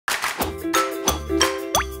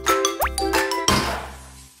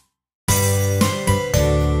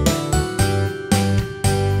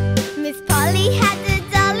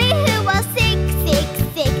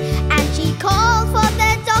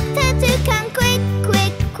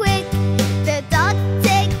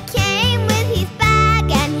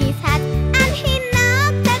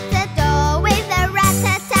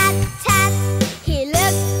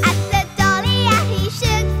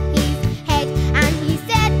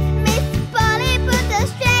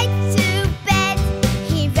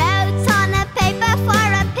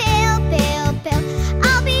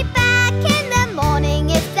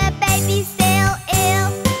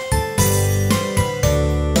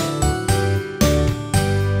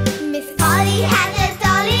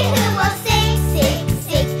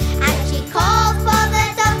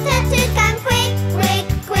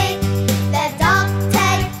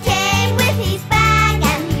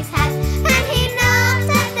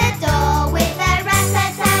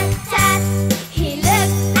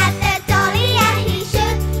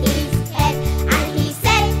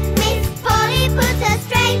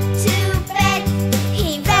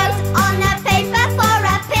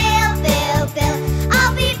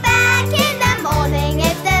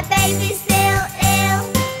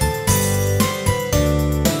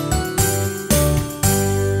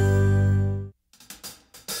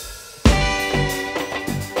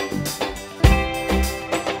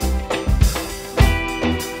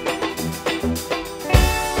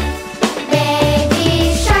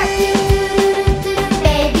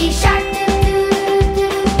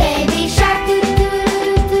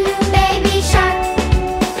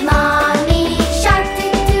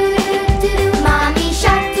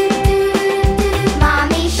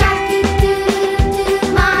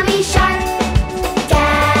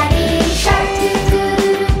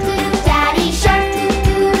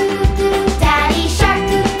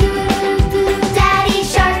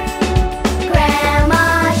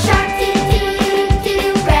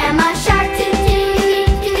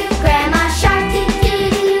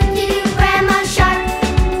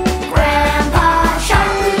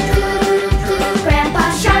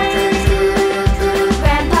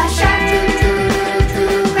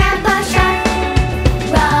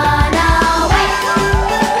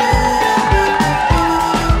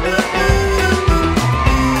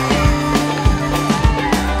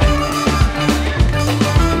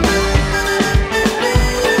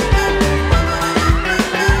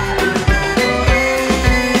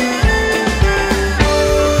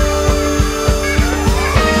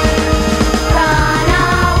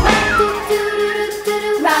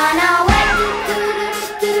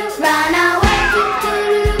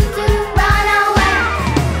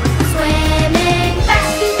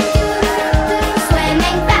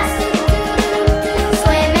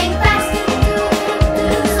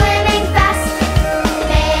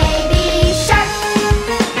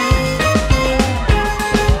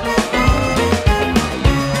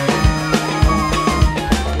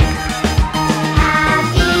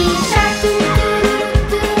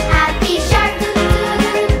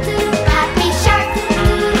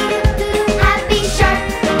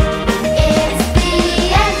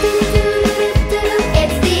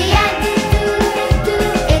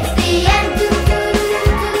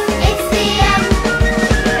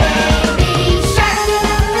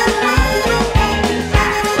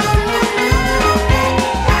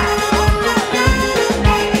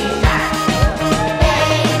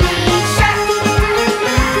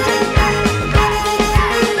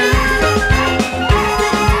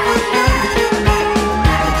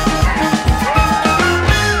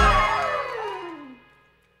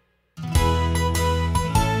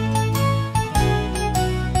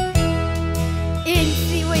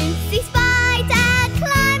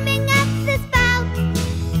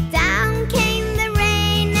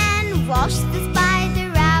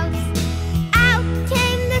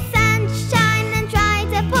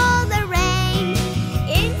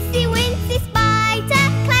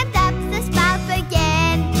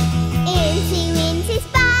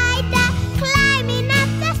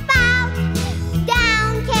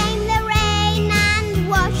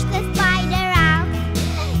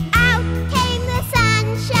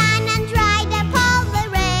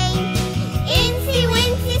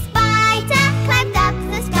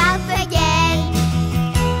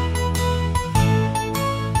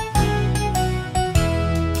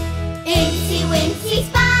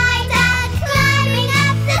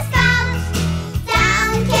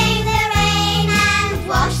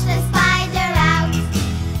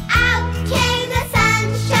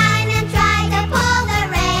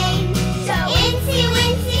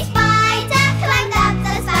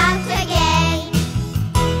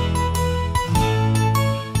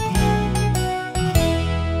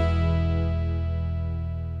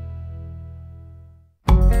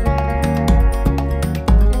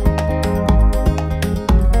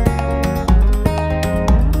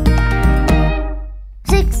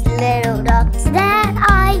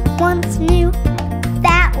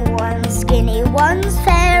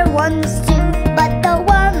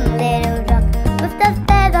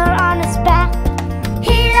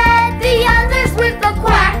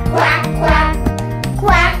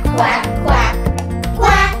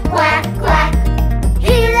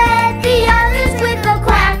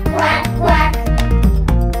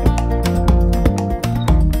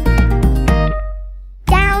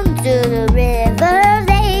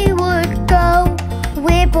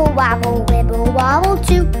wibble wobble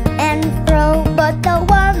to and fro. But the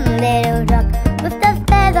one little duck with the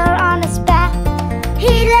feather on his back,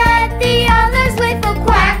 he led the others with a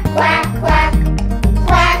quack, quack, quack,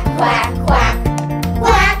 quack, quack, quack,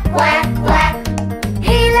 quack, quack, quack.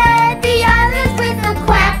 He led the others with a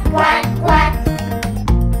quack, quack, quack.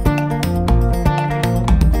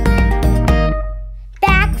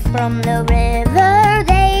 Back from the river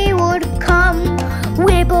they would come,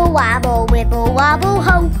 wibble wobble,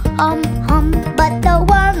 ho, hum, hum. But the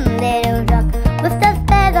one little duck with the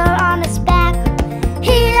feather on his back,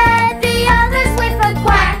 he led the others with a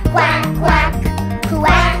quack, quack, quack,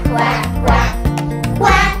 quack, quack, quack,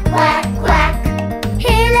 quack, quack, quack.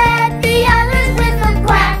 He led the others with a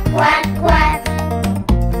quack, quack, quack.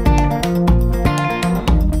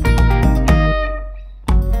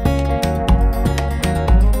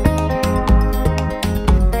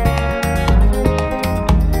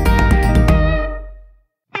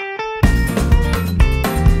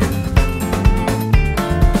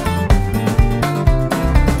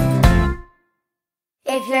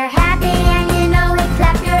 If you're happy and you know it,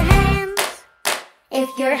 clap your hands. If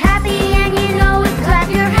you're happy and you know it, clap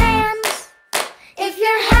your hands. If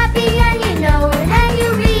you're happy and you know it, and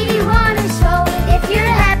you really want to show it. If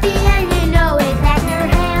you're happy and you know it, clap your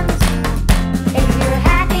hands. If you're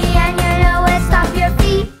happy and you know it, stomp your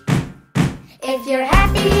feet. If you're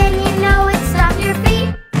happy and you know it, stomp your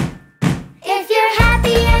feet. If you're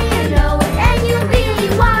happy and you know it, and you really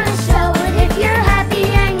want to show it. If you're happy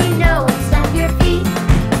and you know it, stomp your feet.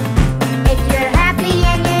 If you're happy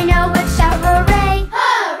and you know it, shout hooray!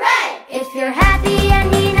 Hooray! If you're happy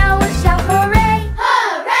and you know it, shout hooray!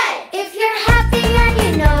 Hooray! If you're happy and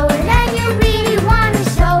you know it, and you really want to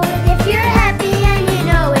show it. If you're happy and you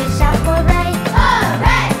know it, shout hooray!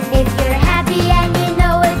 Hooray! If you're happy and you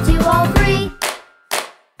know it, do all three.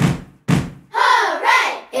 Hooray!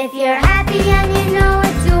 If you're happy and you know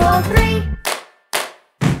it, do all three.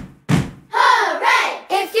 Hooray!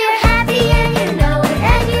 If you're happy and you know it,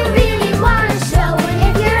 and you really want to show it.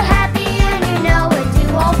 If you're happy and you know it, do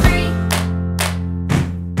all three.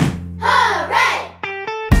 Hooray!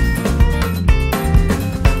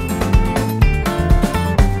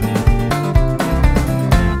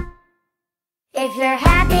 If you're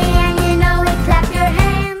happy and you know it, clap your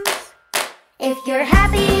hands. If you're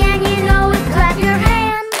happy and you know it, clap your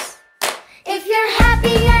hands. If you're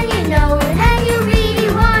happy and you know it, and you really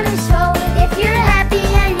want to show it. If you're happy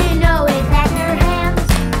and you know it, clap your hands.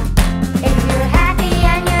 If you're happy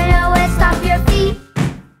and you know it, stomp your feet.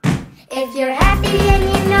 If you're happy and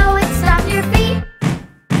you know it, stomp your feet.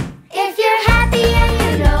 If you're happy and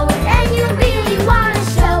you know it, and you really want to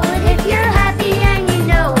show it. If you're happy and you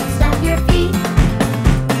know it, stomp your feet.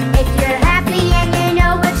 If you're happy and you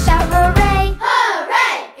know it, shout hooray!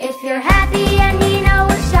 Hooray! If you're happy and you know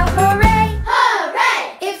it, shout hooray!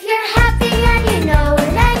 Hooray! If you're happy and you know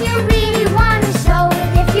it, and you really want to show it.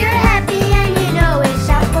 If you're happy and you know it,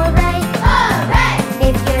 shout hooray! Hooray!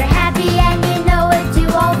 If you're happy and you know it, do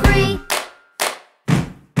all three.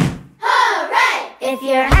 Hooray! If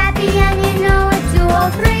you're happy and you know it, do all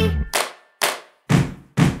three.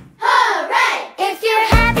 Hooray! If you're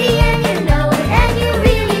happy and you know it, and you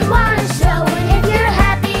really want to show it. If you're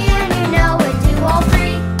happy and you know it, do all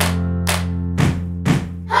three.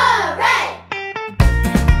 Hooray!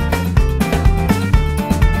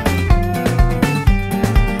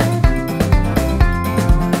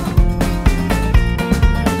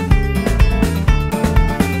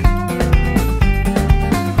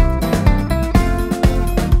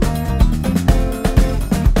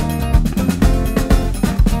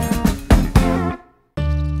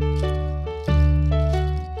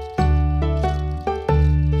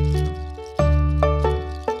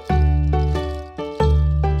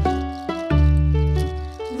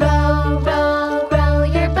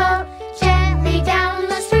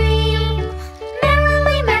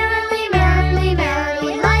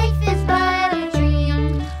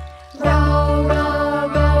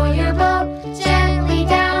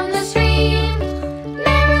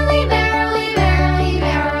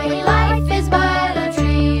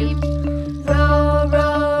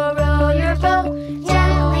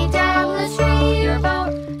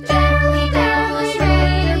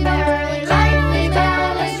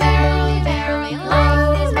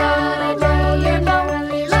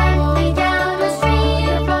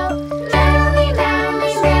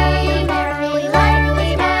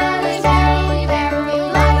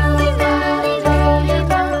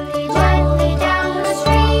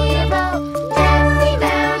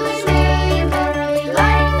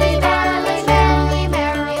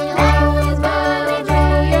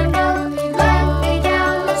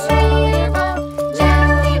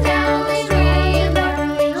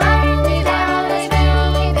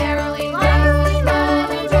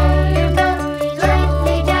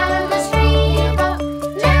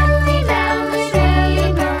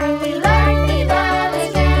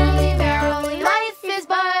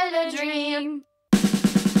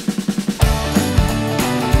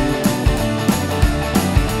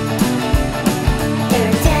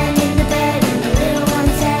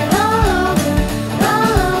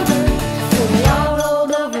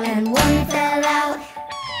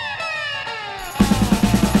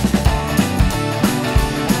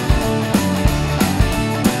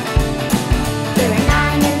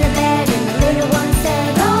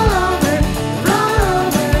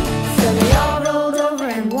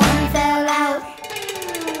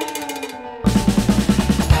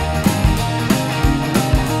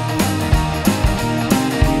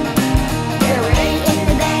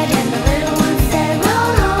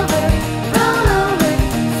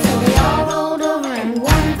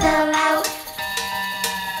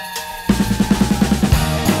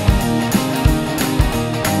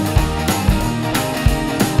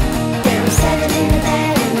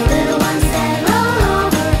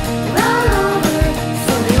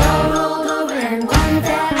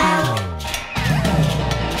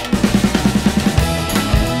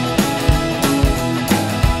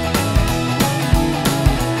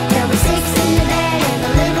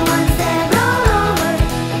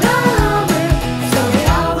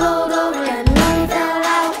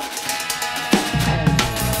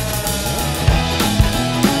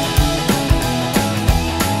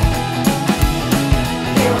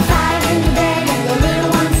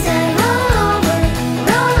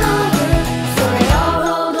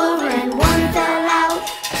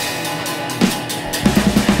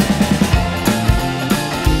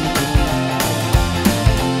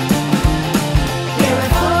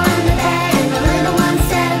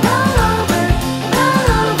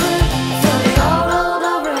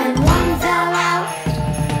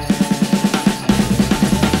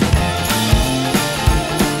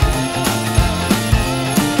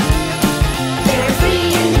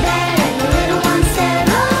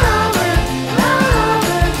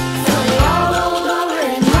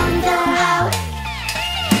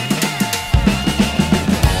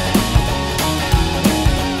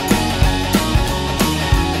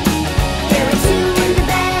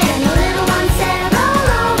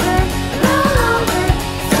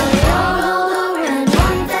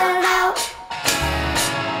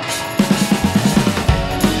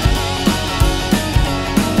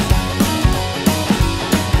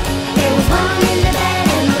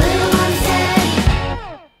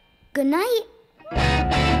 Good night.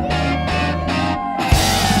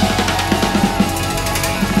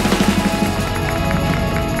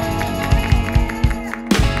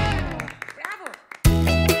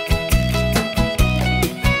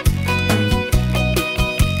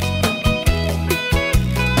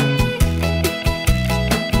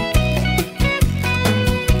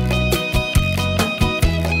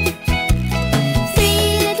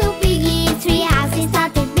 Three little piggies, three houses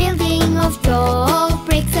started building of straw,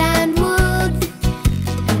 bricks and wood.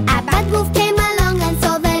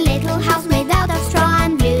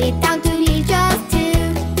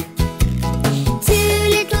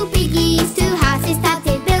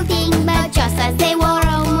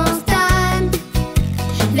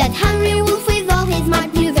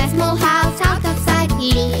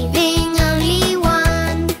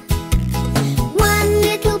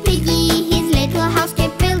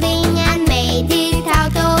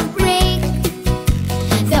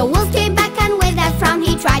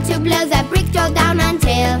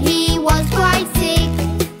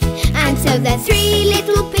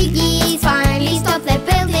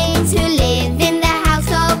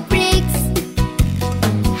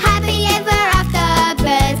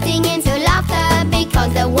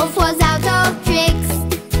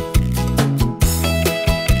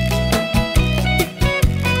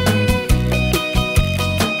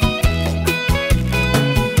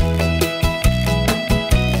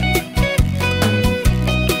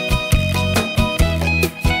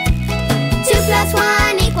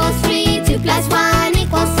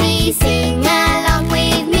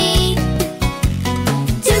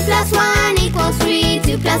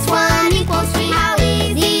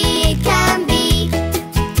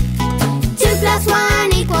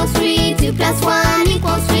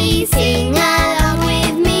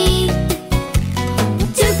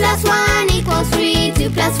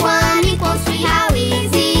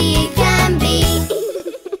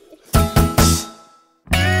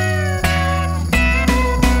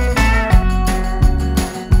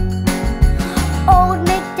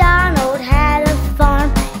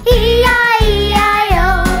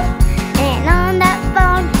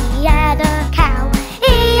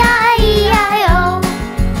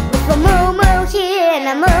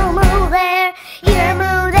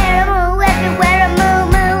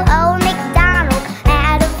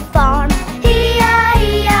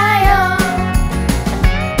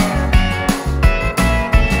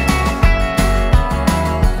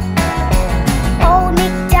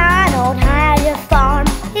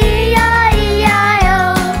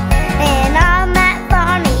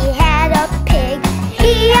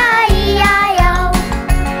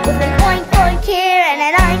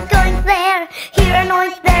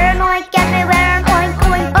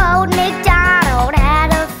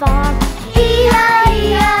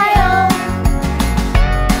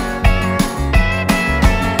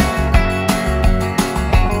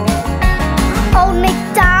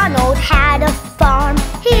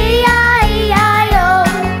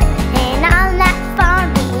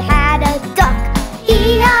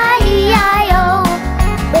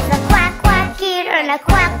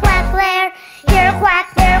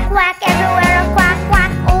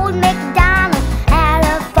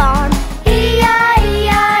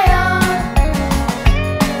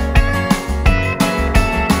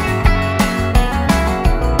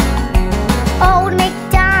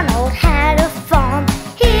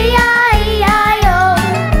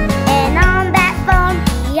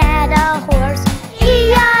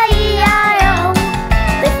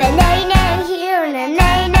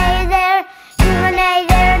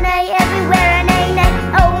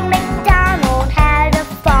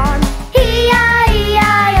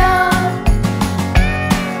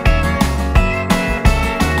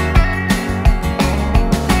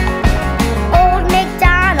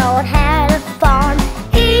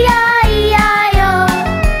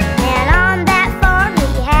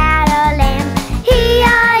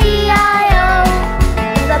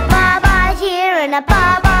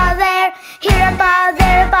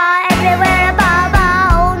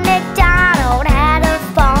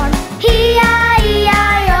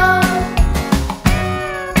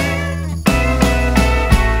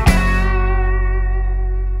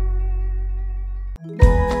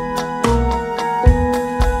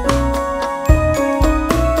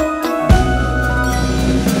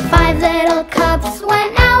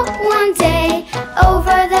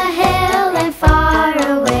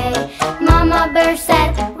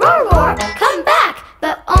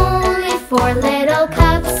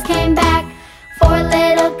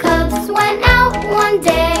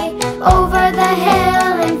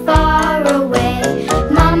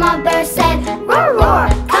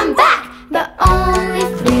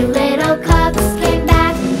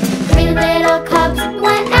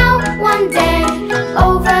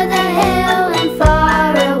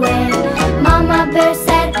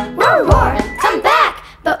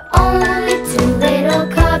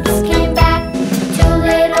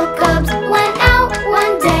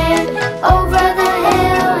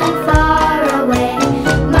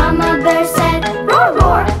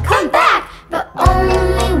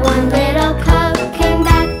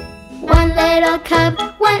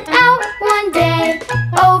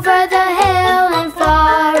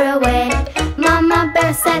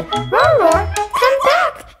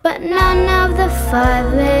 one of the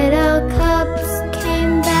 5 little cubs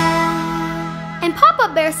came back. And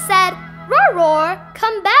Papa Bear said, "Roar, roar,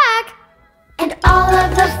 come back." And all of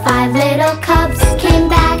the 5 little cubs